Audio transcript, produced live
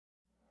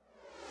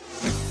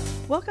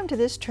Welcome to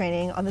this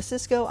training on the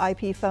Cisco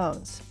IP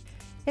phones.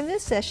 In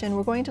this session,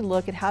 we're going to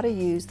look at how to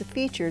use the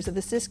features of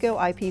the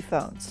Cisco IP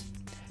phones.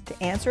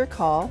 To answer a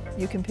call,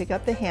 you can pick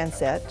up the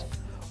handset,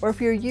 or if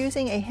you're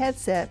using a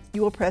headset,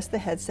 you will press the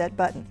headset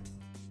button.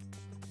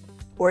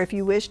 Or if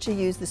you wish to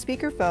use the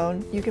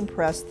speakerphone, you can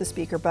press the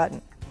speaker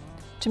button.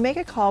 To make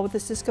a call with the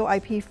Cisco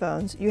IP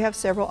phones, you have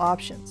several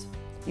options.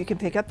 You can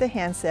pick up the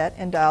handset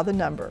and dial the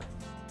number.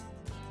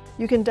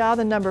 You can dial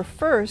the number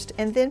first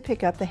and then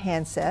pick up the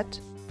handset,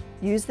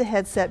 use the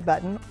headset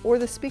button or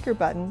the speaker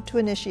button to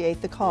initiate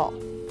the call.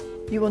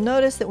 You will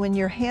notice that when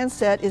your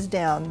handset is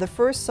down, the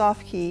first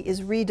soft key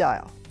is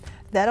redial.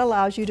 That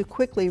allows you to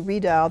quickly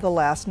redial the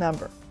last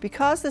number.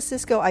 Because the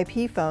Cisco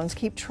IP phones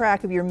keep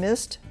track of your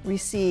missed,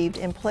 received,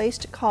 and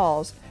placed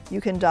calls, you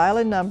can dial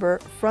a number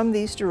from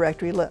these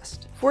directory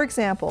lists. For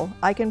example,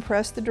 I can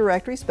press the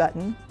directories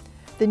button,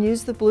 then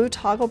use the blue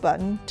toggle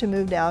button to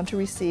move down to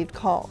received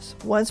calls.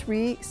 Once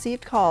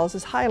received calls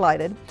is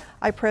highlighted,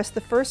 I press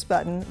the first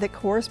button that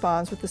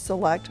corresponds with the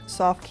select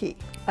soft key.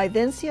 I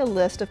then see a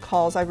list of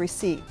calls I've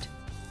received.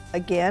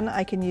 Again,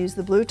 I can use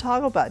the blue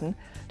toggle button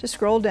to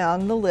scroll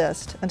down the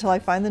list until I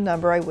find the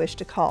number I wish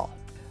to call.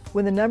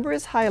 When the number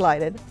is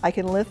highlighted, I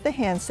can lift the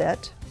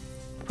handset,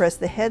 press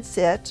the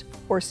headset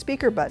or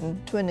speaker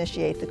button to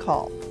initiate the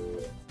call.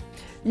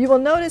 You will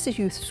notice as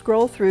you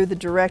scroll through the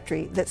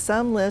directory that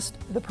some list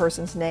the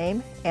person's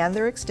name and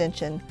their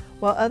extension,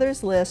 while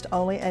others list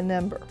only a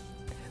number.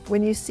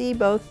 When you see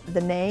both the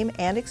name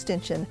and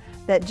extension,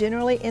 that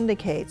generally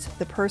indicates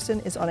the person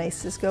is on a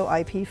Cisco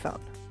IP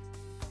phone.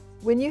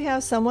 When you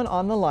have someone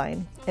on the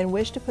line and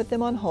wish to put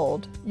them on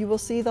hold, you will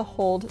see the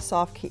hold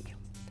soft key.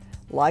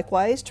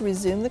 Likewise, to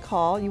resume the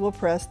call, you will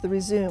press the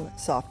resume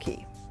soft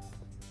key.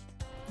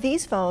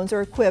 These phones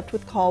are equipped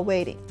with call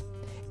waiting.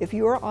 If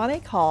you are on a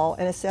call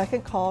and a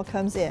second call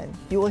comes in,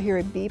 you will hear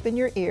a beep in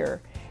your ear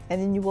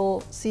and then you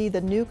will see the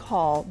new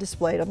call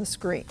displayed on the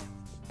screen.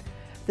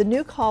 The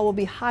new call will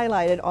be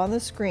highlighted on the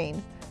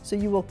screen, so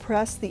you will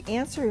press the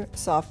answer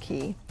soft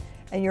key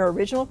and your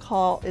original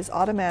call is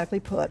automatically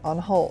put on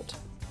hold.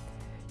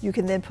 You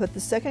can then put the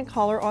second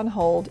caller on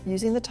hold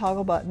using the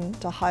toggle button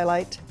to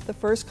highlight the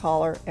first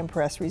caller and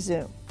press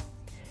resume.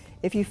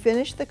 If you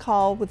finish the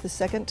call with the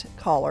second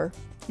caller,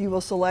 you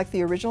will select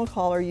the original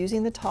caller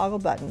using the toggle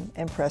button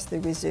and press the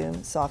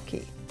resume soft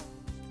key.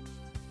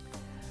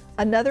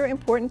 Another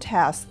important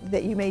task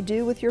that you may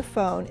do with your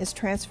phone is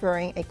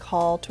transferring a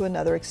call to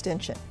another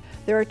extension.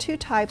 There are two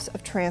types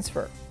of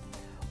transfer.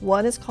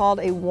 One is called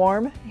a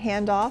warm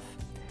handoff.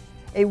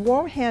 A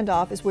warm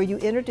handoff is where you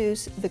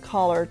introduce the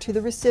caller to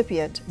the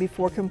recipient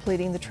before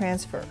completing the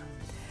transfer.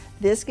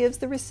 This gives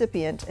the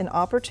recipient an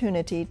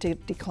opportunity to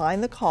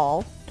decline the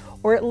call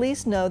or at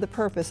least know the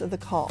purpose of the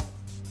call.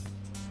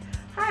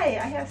 Hi,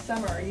 I have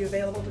Summer. Are you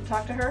available to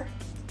talk to her?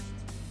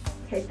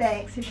 Okay,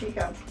 thanks. Here she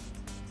comes.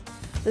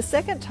 The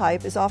second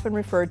type is often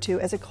referred to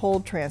as a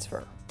cold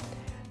transfer.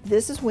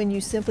 This is when you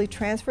simply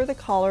transfer the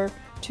caller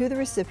to the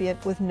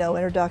recipient with no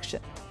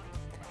introduction.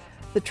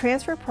 The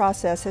transfer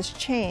process has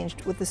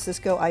changed with the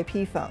Cisco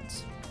IP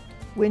phones.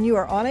 When you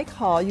are on a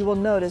call, you will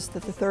notice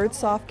that the third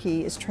soft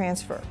key is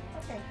transfer.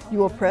 You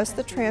will press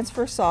the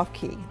transfer soft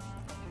key.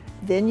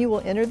 Then you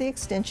will enter the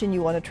extension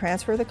you want to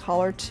transfer the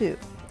caller to.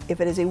 If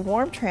it is a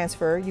warm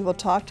transfer, you will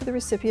talk to the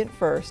recipient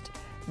first,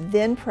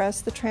 then press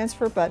the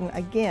transfer button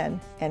again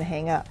and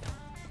hang up.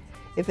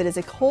 If it is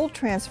a cold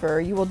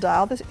transfer, you will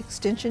dial the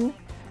extension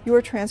you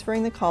are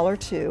transferring the caller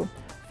to,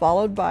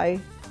 followed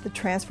by the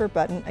transfer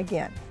button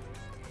again.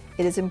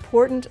 It is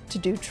important to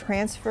do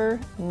transfer,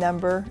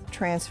 number,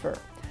 transfer.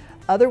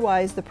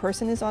 Otherwise, the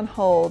person is on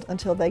hold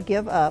until they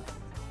give up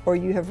or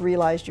you have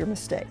realized your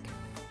mistake.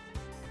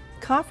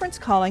 Conference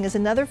calling is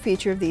another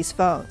feature of these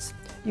phones.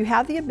 You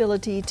have the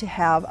ability to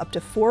have up to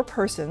 4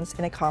 persons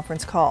in a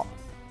conference call.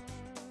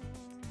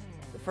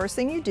 The first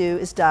thing you do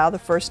is dial the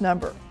first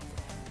number.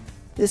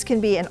 This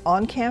can be an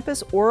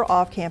on-campus or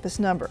off-campus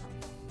number.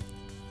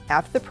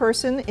 After the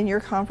person in your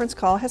conference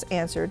call has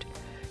answered,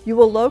 you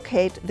will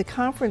locate the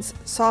conference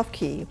soft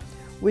key,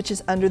 which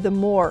is under the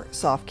More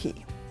soft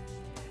key.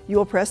 You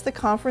will press the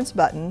conference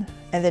button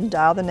and then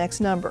dial the next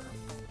number.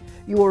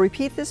 You will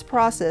repeat this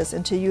process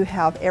until you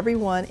have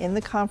everyone in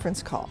the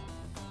conference call.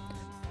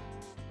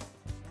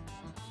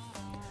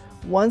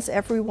 Once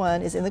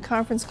everyone is in the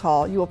conference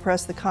call, you will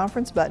press the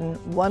conference button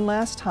one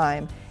last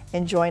time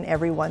and join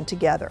everyone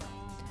together.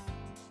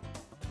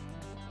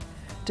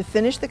 To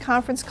finish the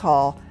conference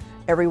call,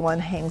 everyone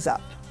hangs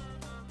up.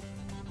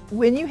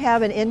 When you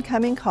have an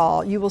incoming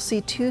call, you will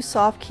see 2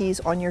 soft keys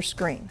on your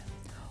screen.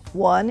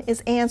 One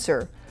is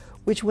answer,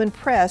 which when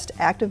pressed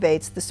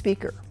activates the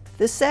speaker.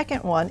 The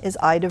second one is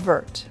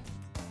iDivert.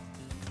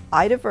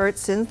 iDivert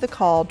sends the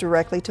call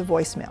directly to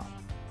voicemail.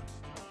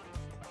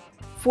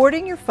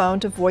 Forwarding your phone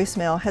to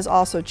voicemail has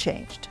also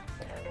changed.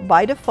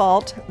 By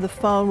default, the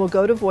phone will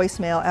go to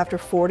voicemail after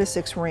 4 to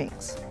 6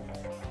 rings.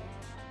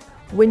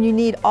 When you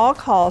need all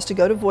calls to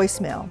go to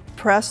voicemail,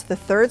 press the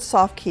third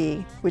soft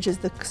key, which is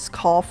the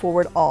call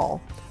forward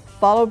all,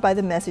 followed by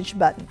the message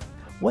button.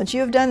 Once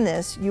you have done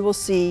this, you will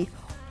see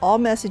all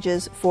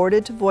messages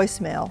forwarded to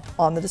voicemail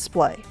on the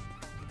display.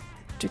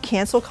 To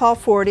cancel call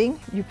forwarding,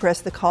 you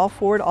press the Call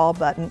Forward All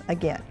button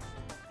again.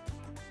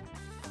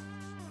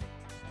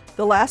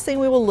 The last thing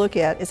we will look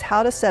at is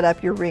how to set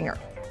up your ringer.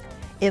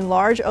 In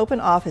large open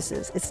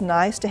offices, it's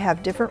nice to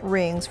have different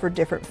rings for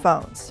different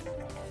phones.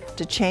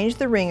 To change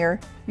the ringer,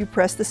 you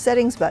press the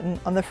Settings button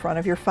on the front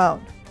of your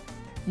phone.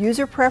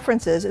 User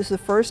Preferences is the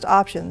first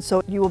option,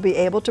 so you will be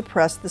able to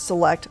press the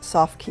Select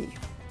soft key.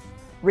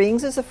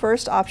 Rings is the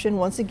first option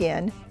once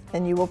again,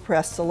 and you will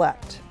press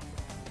Select.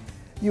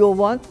 You will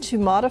want to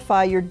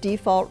modify your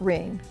default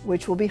ring,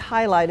 which will be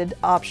highlighted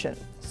Option,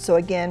 so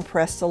again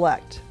press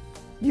Select.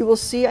 You will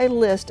see a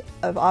list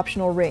of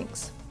optional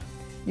rings.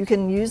 You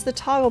can use the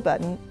toggle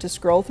button to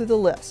scroll through the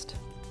list.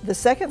 The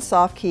second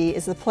soft key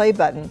is the Play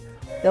button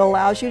that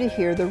allows you to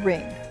hear the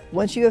ring.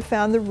 Once you have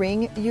found the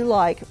ring you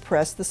like,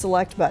 press the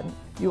Select button.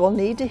 You will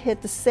need to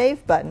hit the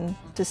Save button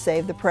to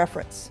save the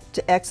preference.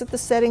 To exit the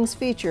settings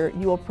feature,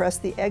 you will press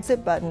the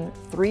Exit button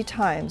 3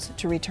 times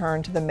to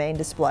return to the main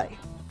display.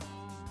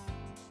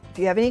 If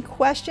you have any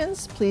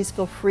questions, please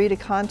feel free to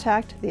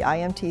contact the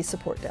IMT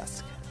support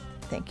desk.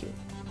 Thank you.